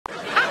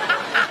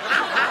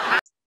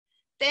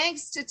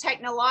Thanks to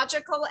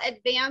technological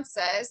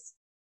advances,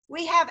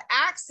 we have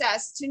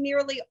access to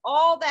nearly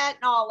all that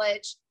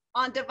knowledge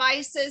on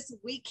devices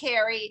we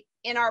carry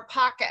in our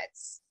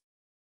pockets.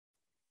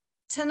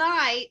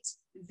 Tonight,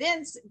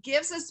 Vince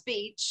gives a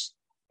speech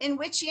in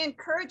which he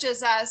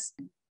encourages us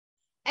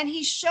and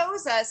he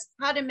shows us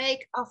how to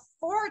make a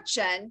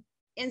fortune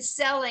in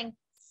selling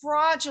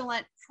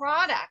fraudulent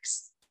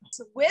products.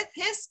 So with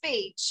his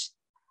speech,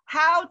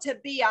 How to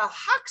Be a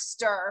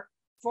Huckster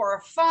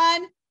for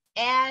Fun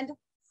and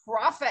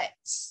Profit.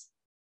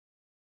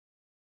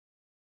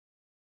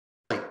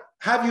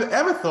 Have you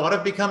ever thought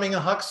of becoming a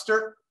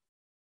huckster?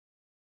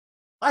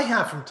 I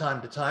have from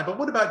time to time, but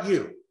what about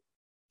you?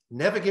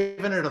 Never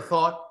given it a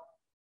thought?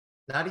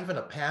 Not even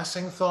a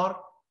passing thought?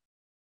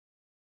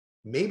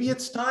 Maybe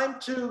it's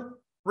time to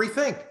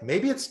rethink.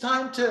 Maybe it's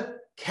time to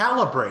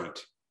calibrate.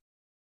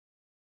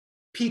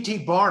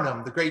 P.T.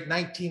 Barnum, the great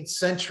 19th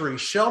century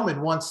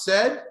showman, once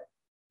said,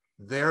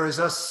 "There is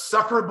a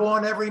sucker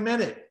born every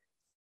minute."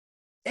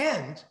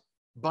 And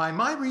by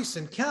my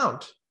recent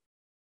count,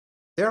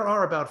 there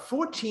are about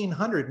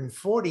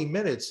 1,440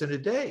 minutes in a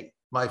day,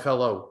 my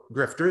fellow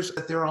grifters.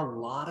 There are a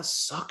lot of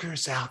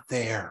suckers out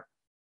there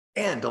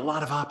and a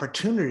lot of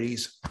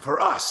opportunities for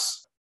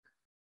us.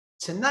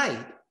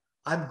 Tonight,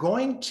 I'm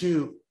going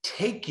to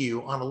take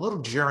you on a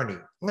little journey.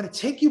 I'm going to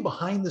take you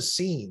behind the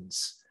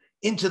scenes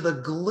into the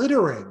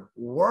glittering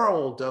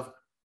world of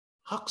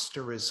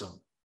hucksterism.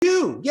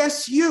 You,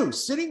 yes, you,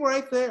 sitting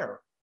right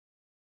there,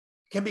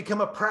 can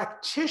become a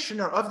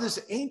practitioner of this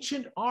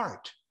ancient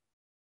art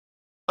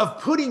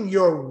of putting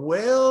your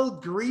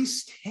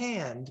well-greased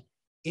hand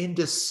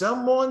into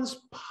someone's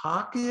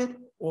pocket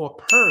or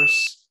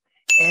purse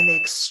and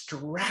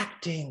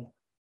extracting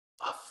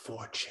a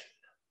fortune.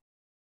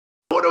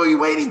 What are we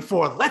waiting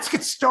for? Let's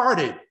get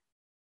started.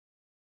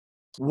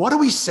 What are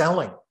we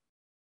selling?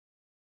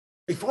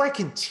 Before I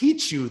can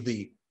teach you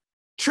the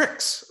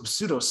tricks of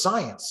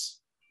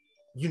pseudoscience,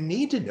 you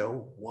need to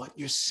know what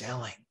you're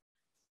selling.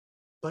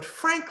 But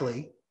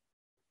frankly,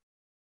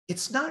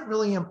 it's not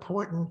really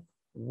important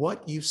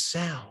what you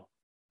sell,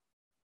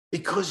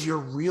 because your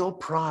real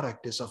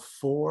product is a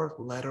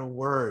 4-letter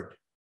word,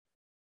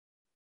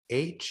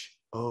 H-O-P-E,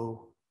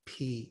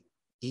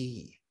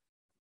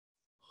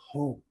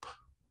 hope.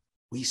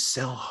 We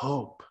sell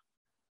hope.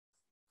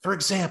 For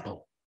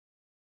example,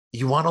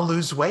 you want to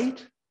lose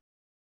weight?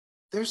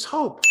 There's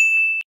hope,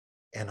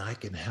 and I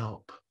can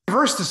help.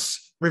 Reverse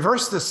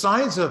the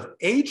signs of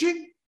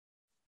aging?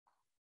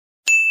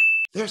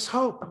 There's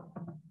hope,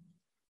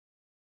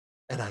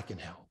 and I can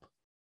help.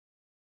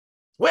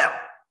 Well,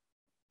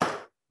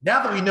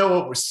 now that we know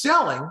what we're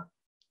selling,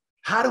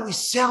 how do we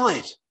sell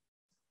it?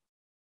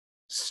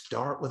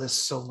 Start with a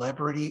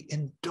celebrity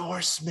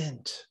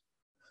endorsement.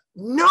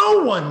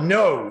 No one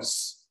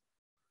knows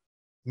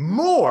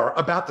more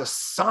about the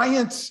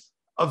science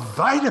of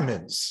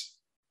vitamins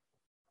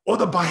or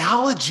the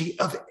biology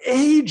of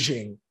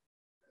aging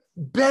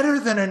better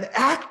than an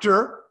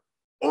actor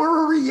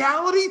or a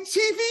reality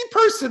TV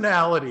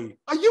personality.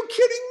 Are you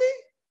kidding me?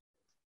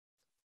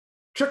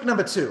 Trick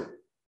number 2,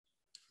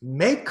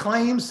 make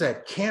claims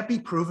that can't be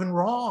proven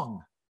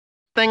wrong.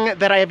 Thing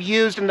that I have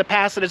used in the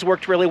past that has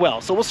worked really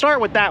well. So we'll start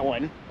with that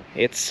one.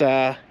 It's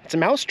a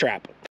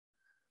mousetrap.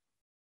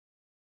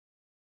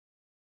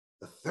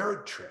 The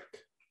third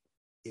trick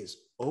is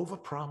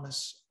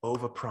overpromise,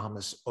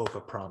 overpromise,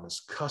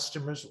 overpromise.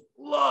 Customers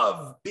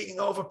love being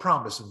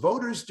overpromised.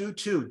 Voters do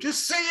too.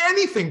 Just say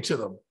anything to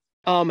them.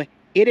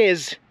 It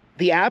is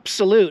the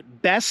absolute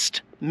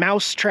best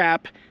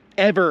mousetrap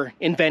ever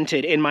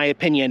invented, in my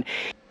opinion.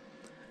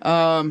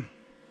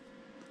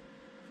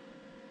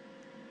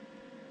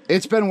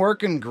 It's been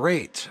working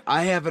great.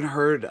 I haven't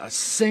heard a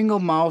single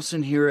mouse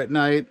in here at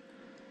night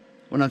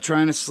when I'm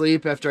trying to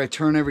sleep after I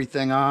turn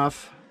everything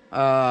off.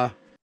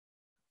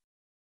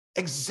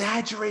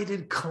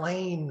 Exaggerated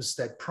claims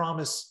that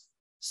promise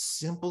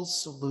simple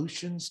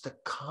solutions to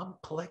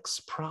complex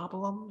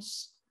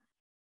problems.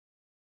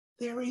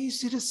 They're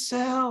easy to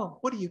sell.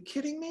 What, are you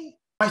kidding me?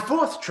 My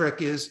fourth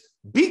trick is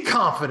be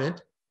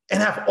confident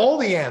and have all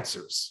the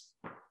answers.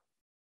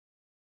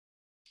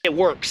 It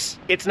works.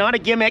 It's not a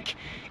gimmick.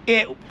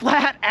 It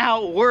flat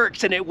out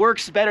works, and it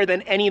works better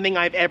than anything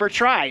I've ever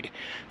tried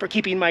for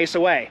keeping mice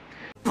away.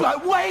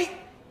 But wait,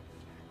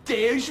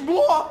 there's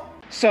more.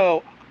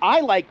 So I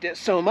liked it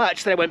so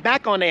much that I went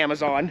back on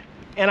Amazon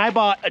and I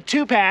bought a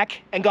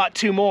 2-pack and got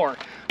 2 more.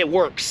 It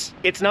works.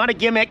 It's not a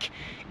gimmick.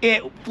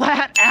 It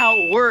flat out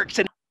works.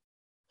 And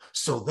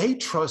so they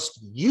trust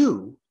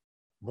you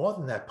more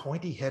than that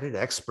pointy-headed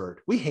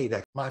expert. We hate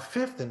that. My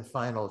fifth and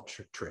final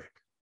trick,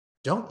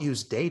 don't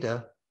use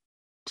data,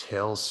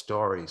 tell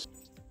stories.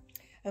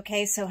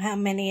 Okay, so how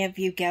many of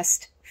you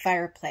guessed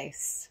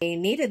fireplace? I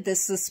needed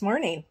this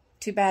morning.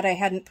 Too bad I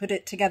hadn't put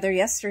it together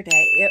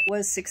yesterday. It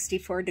was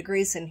 64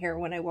 degrees in here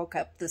when I woke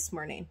up this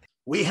morning.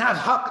 We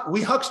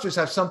hucksters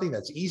have something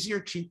that's easier,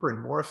 cheaper,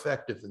 and more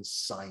effective than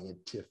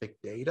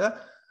scientific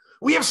data.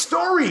 We have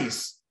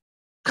stories,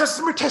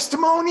 customer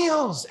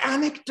testimonials,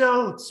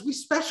 anecdotes. We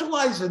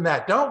specialize in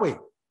that, don't we?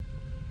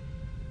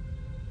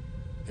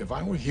 If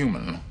I were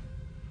human,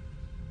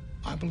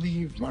 I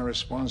believe my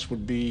response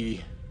would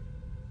be,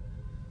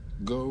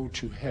 go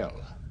to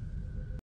hell.